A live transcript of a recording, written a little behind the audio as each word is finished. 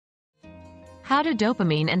How do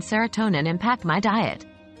dopamine and serotonin impact my diet?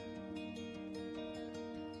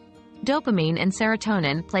 Dopamine and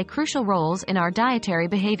serotonin play crucial roles in our dietary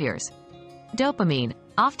behaviors. Dopamine,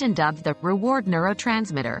 often dubbed the reward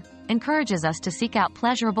neurotransmitter, encourages us to seek out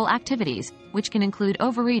pleasurable activities, which can include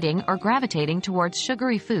overeating or gravitating towards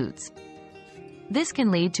sugary foods. This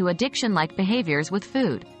can lead to addiction-like behaviors with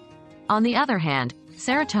food. On the other hand,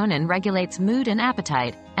 serotonin regulates mood and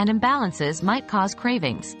appetite, and imbalances might cause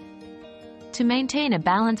cravings. To maintain a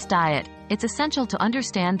balanced diet, it's essential to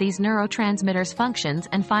understand these neurotransmitters' functions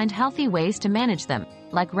and find healthy ways to manage them,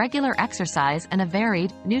 like regular exercise and a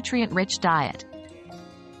varied, nutrient-rich diet.